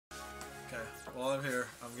while I'm here,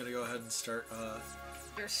 I'm gonna go ahead and start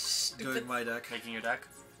You're stupid. doing my deck. Making your deck?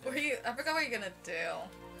 I forgot what you're gonna do.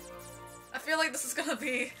 I feel like this is gonna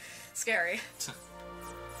be scary.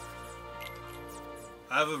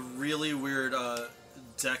 I have a really weird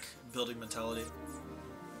deck building mentality.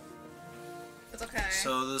 It's okay.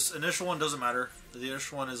 So this initial one doesn't matter. The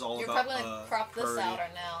initial one is all You're about probably gonna crop this priority. out or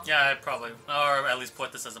now. Yeah, I'd probably. Or at least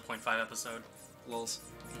put this as a 0.5 episode. Lols.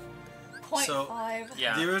 0.5. So,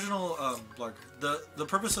 Yeah. The original Blarg. The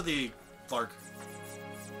purpose of the Blarg.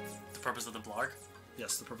 The purpose of the blog?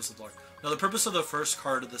 Yes, the purpose of Blarg. No, the purpose of the first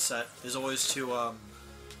card of the set is always to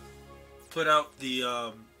put out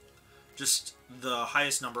the just the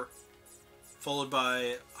highest number, followed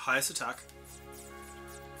by highest attack.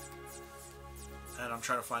 And I'm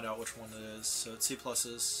trying to find out which one it is. So it's C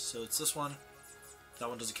pluses. So it's this one. That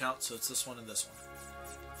one doesn't count. So it's this one and this one.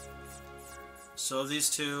 So of these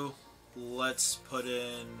two, let's put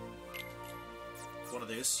in one of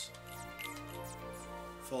these,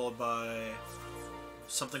 followed by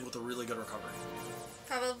something with a really good recovery.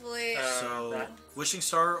 Probably. So that. Wishing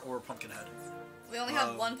Star or Pumpkinhead. We only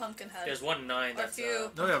have one pumpkin head. There's 1 9 or a that's...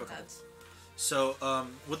 few No, we have a pumpkin couple. heads. So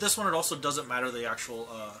with this one, it also doesn't matter the actual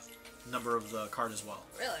number of the card as well.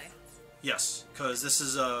 Really? Yes, because this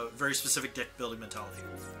is a very specific deck building mentality.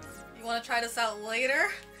 You want to try this out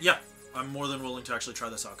later? Yeah, I'm more than willing to actually try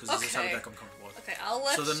this out because this is how the Okay. deck I'm comfortable with. Okay, I'll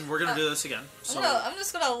let So then we're gonna do this again. So I'm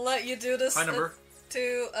just gonna let you do this. high number.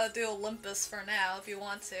 To do Olympus for now, if you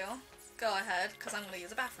want to. Go ahead, because I'm gonna use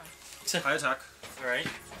the bathroom. High attack. Alright.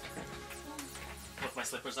 With my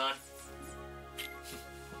slippers on.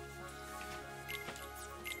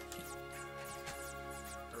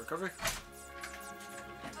 Recovery.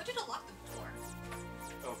 I told you to lock the door.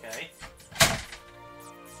 Okay.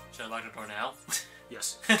 Should I lock the door now?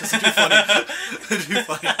 Yes. Because it'd be funny. It'd be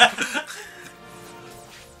funny.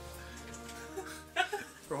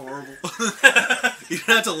 You're horrible. You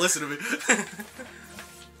didn't have to listen to me.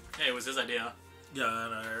 Hey, it was his idea. Yeah, I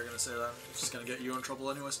know, you're gonna say that. It's just gonna get you in trouble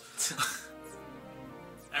anyways.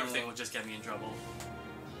 Everything will just get me in trouble.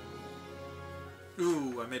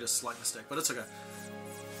 Ooh, I made a slight mistake, but it's okay.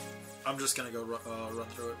 I'm just gonna go run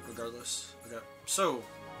through it regardless. Okay, so...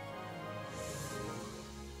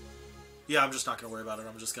 Yeah, I'm just not gonna worry about it.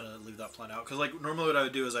 I'm just gonna leave that plan out. Because, like, normally what I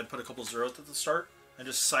would do is I'd put a couple zeros at the start and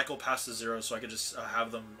just cycle past the zeros so I could just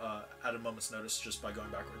have them at a moment's notice just by going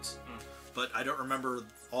backwards. Mm. But I don't remember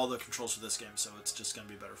all the controls for this game, so it's just gonna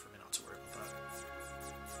be better for me not to worry about that.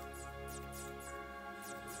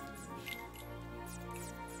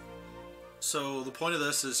 So the point of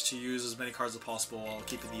this is to use as many cards as possible while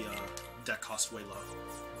keeping the deck cost way low.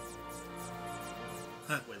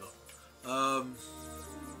 Way low.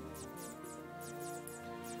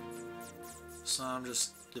 So I'm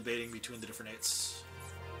just debating between the different 8s.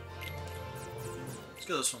 Let's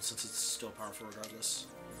go this one since it's still powerful regardless.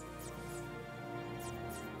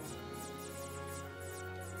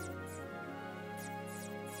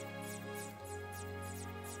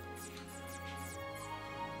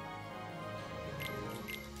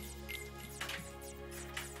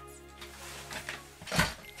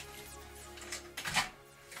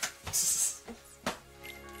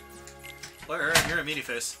 Wow, Aaron, you're a meanie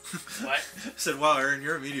face. What? I said, wow, Aaron,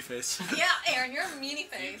 you're a meanie face. Yeah, Aaron, you're a meanie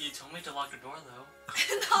face. You told me to lock the door, though.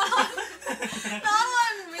 Not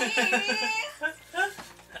on me!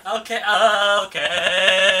 Okay,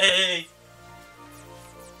 okay!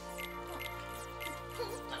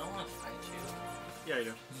 I don't want to fight you. Yeah, you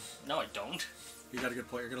do. No, I don't. You got a good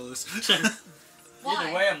point, you're gonna lose. Why?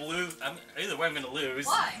 Either way, either way, I'm gonna lose.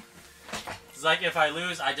 Why? It's like if I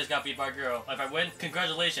lose, I just got beat by a girl. If I win,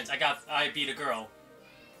 congratulations, I beat a girl.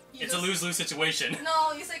 It's a lose-lose situation.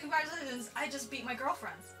 No, you say congratulations, I just beat my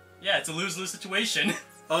girlfriend. Yeah, it's a lose-lose situation.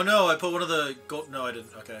 Oh no, I put one of the gold... No, I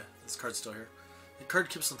didn't. Okay, this card's still here. The card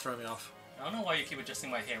keeps on throwing me off. I don't know why you keep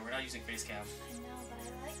adjusting my hair. We're not using face cam. I know, but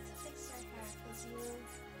I like to fix your hair because you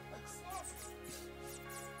look snazzy.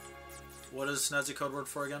 What is snazzy code word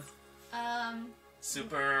for again?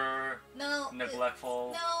 Super No.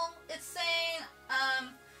 neglectful. No, it's saying,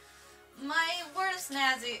 my word of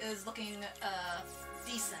snazzy is looking,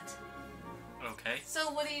 decent. Okay.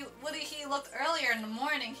 So when he looked earlier in the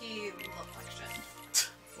morning, he looked like shit.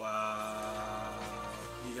 Wow.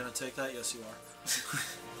 You gonna take that? Yes, you are.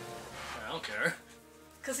 I don't care.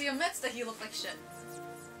 Because he admits that he looked like shit.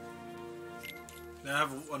 I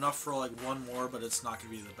have enough for like one more, but it's not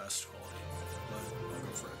gonna be the best quality. But I'll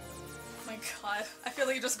go for it. Oh my god. I feel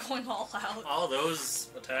like you're just going all out. All those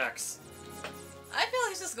attacks. I feel like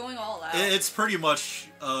he's just going all out. It's pretty much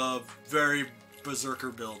a very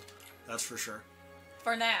berserker build. That's for sure.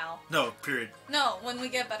 For now. No, period. No, when we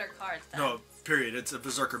get better cards then. No, Period. It's a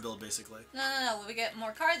berserker build basically. No. When we get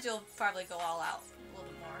more cards, you'll probably go all out a little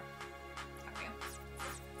bit more. Okay.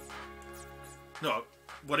 No,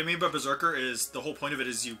 what I mean by berserker is the whole point of it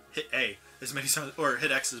is you hit A as many times, or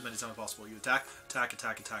hit X as many times as possible. You attack,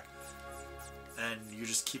 and you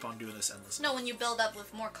just keep on doing this endlessly. No, when you build up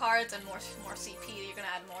with more cards and more CP, you're gonna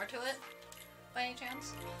add more to it. By any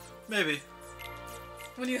chance? Maybe.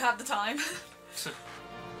 When you have the time.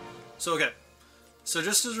 So okay, so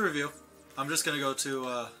just as a review, I'm just gonna go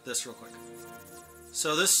to this real quick.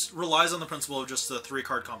 So this relies on the principle of just the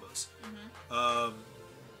 3-card combos,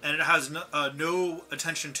 and it has no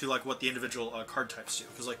attention to like what the individual card types do.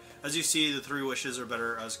 Because like as you see, the 3 wishes are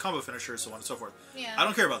better as combo finishers, so on and so forth. Yeah. I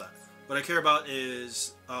don't care about that. What I care about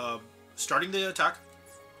is starting the attack,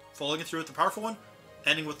 following it through with the powerful one,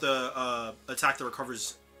 ending with the attack that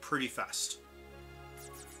recovers pretty fast.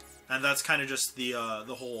 And that's kind of just the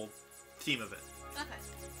whole theme of it. Okay.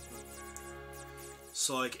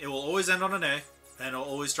 So like it will always end on an A, and it'll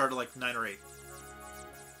always start at like 9 or 8.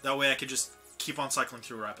 That way I could just keep on cycling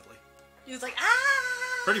through rapidly. He was like,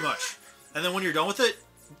 ah! Pretty much. And then when you're done with it,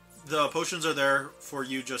 the potions are there for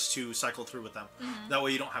you just to cycle through with them. That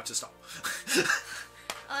way you don't have to stop. Wait, can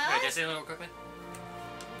I say that real quickly?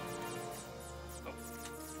 Oh.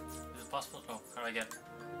 Is it possible? Oh, how do I get...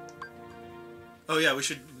 Oh yeah, we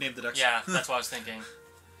should name the decks. Yeah, that's what I was thinking.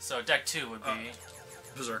 So deck 2 would be...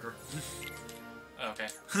 Berserker. Okay.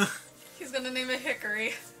 He's gonna name it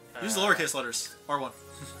Hickory. Use the lowercase letters. R1.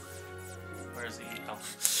 Where's the... Oh.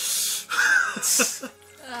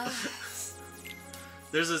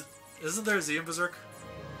 Isn't there a Z in Berserk?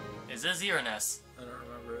 Is it Z or an S? I don't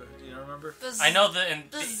remember. Do you don't remember? I know that in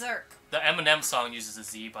Berserk. the Eminem song uses a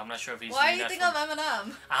Z, but I'm not sure if he's Why do using you that think from- of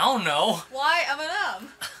Eminem? I don't know. Why Eminem?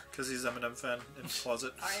 Because he's an Eminem fan in his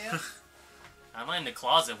closet. Are you? I'm not in the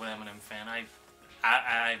closet with Eminem fan.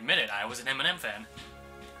 I admit it. I was an Eminem fan.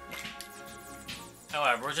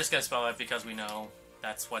 However, we're just gonna spell it because we know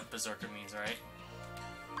that's what Berserker means, right?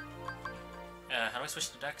 How do I switch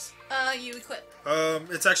to decks? You equip.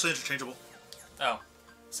 It's actually interchangeable. Oh,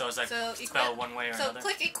 so it's like So spell equip. one way or So another.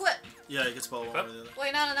 click equip. Yeah, you can spell it one way or the other.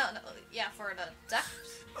 Wait, no. Yeah, for the deck.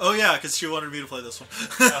 Oh yeah, because she wanted me to play this one.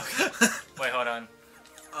 Okay. Wait, hold on.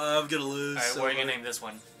 I'm gonna lose. All right, so what are you gonna name this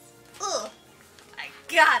one? Ugh. I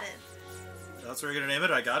got it. That's where you're gonna name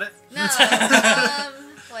it. I got it. No.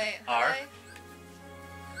 Wait. R? hi.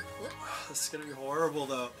 This is gonna be horrible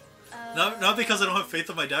though. Uh, Not because I don't have faith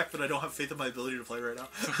in my deck, but I don't have faith in my ability to play right now.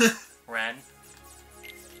 Rand.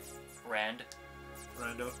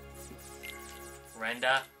 Rando.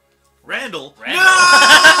 Randa. Randall. Randall.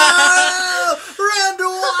 No!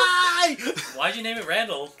 Randall, why? Why'd you name it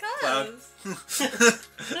Randall? Cloud. Cause.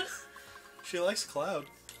 She likes Cloud.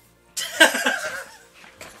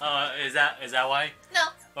 Is that why? No.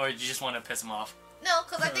 Or did you just want to piss him off? No,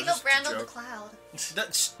 because I think of just a Randall the joke. Cloud.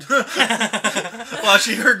 That's... Well,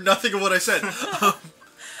 she heard nothing of what I said. I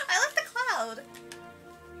like the cloud.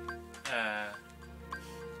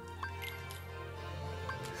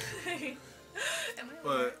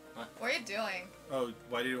 What? What are you doing? Oh,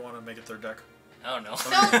 why do you want to make a third deck? I don't know.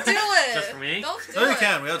 Don't do it! Just for me? Don't do No, you it.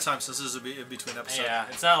 can. We have time since this is in between episodes. Yeah,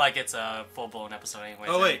 it's not like it's a full-blown episode anyway.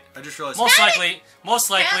 Oh wait, I just realized. Most Panic! likely,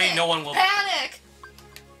 Panic! no one will. Panic!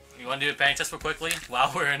 You want to do a panic test real quickly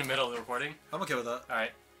while we're in the middle of the recording? I'm okay with that. All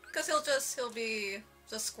right. Because he'll be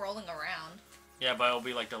just scrolling around. Yeah, but it'll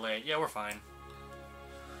be like delayed. Yeah, we're fine.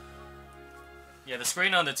 Yeah, the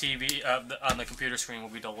screen on the TV, on the computer screen will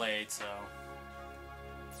be delayed, so.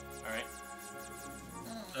 All right.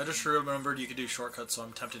 I just remembered you could do shortcuts, so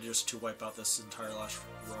I'm tempted just to wipe out this entire last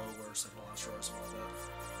row or second last row or something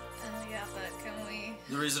like that. Yeah, but can we...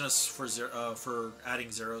 The reason is for adding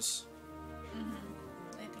zeros.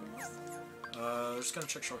 Anything else? Just gonna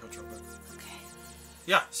check shortcuts real quick. Okay.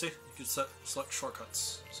 Yeah, see, you can select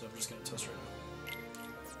shortcuts. So I'm just gonna test right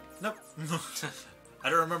now. Nope. I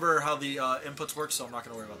don't remember how the inputs work, so I'm not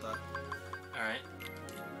gonna worry about that. All right.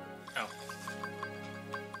 Oh.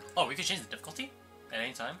 Oh, we could change the difficulty at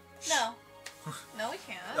any time. No. No, we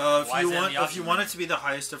can't. Why is that the If option you want it to be the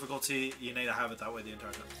highest difficulty, you need to have it that way the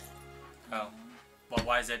entire time. Oh. Well,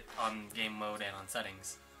 why is it on game mode and on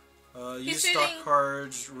settings? Use He's stock shooting-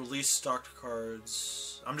 cards, release stocked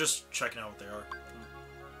cards. I'm just checking out what they are.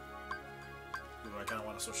 Ooh, I kind of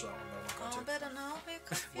want to switch that one, but I'm Oh, not going better not be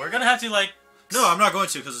confused. We're gonna have to like. to. No, I'm not going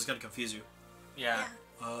to because it's going to confuse you. Yeah.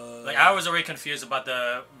 Yeah. Like I was already confused about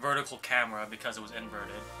the vertical camera because it was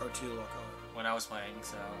inverted R2 lock on. when I was playing,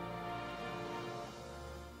 so.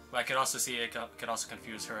 But I could also see it could also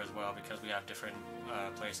confuse her as well because we have different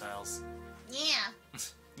play styles. Yeah.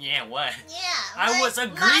 Yeah, what? Yeah. I was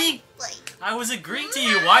agreeing. Like, I was agreeing to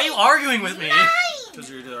you. Why are you arguing with me? mine. Because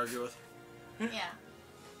you're to argue with. Yeah.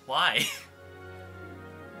 Why?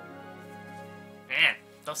 Man,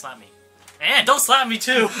 don't slap me. And don't slap me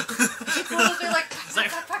too. We'll just be like, pack,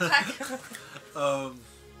 pack, pack, pack.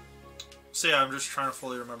 So yeah, I'm just trying to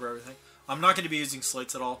fully remember everything. I'm not going to be using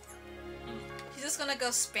slates at all. He's just gonna go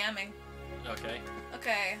spamming. Okay.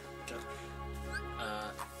 Okay.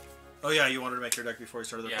 Oh yeah, you wanted to make your deck before you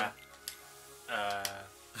started the Yeah. play.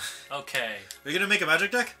 Okay. Are you going to make a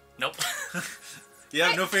magic deck? Nope. You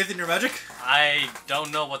have no faith in your magic? I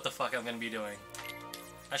don't know what the fuck I'm gonna be doing.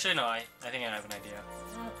 Actually, no. I think I have an idea.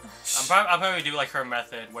 I'll probably do like her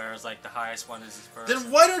method, whereas like the highest one is first. Then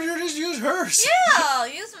why don't you just use hers? Yeah,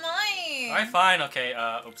 use mine. All right, fine. Okay.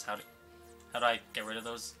 Oops. How do I get rid of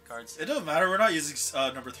those cards? It doesn't matter. We're not using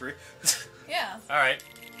number 3. Yeah. All right.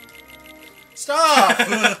 Stop!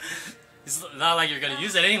 It's not like you're gonna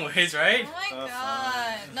use it anyways, right? Oh my Oh,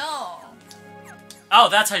 god. No. Oh,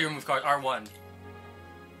 that's how you remove cards. R1.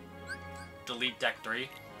 Delete deck 3.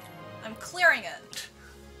 I'm clearing it.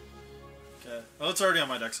 Okay. Well, it's already on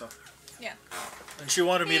my deck, so. Yeah. And she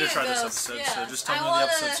wanted me Here to try it this goes, episode, yeah. so just tell me I when the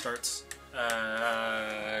episode wanna- starts.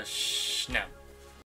 No.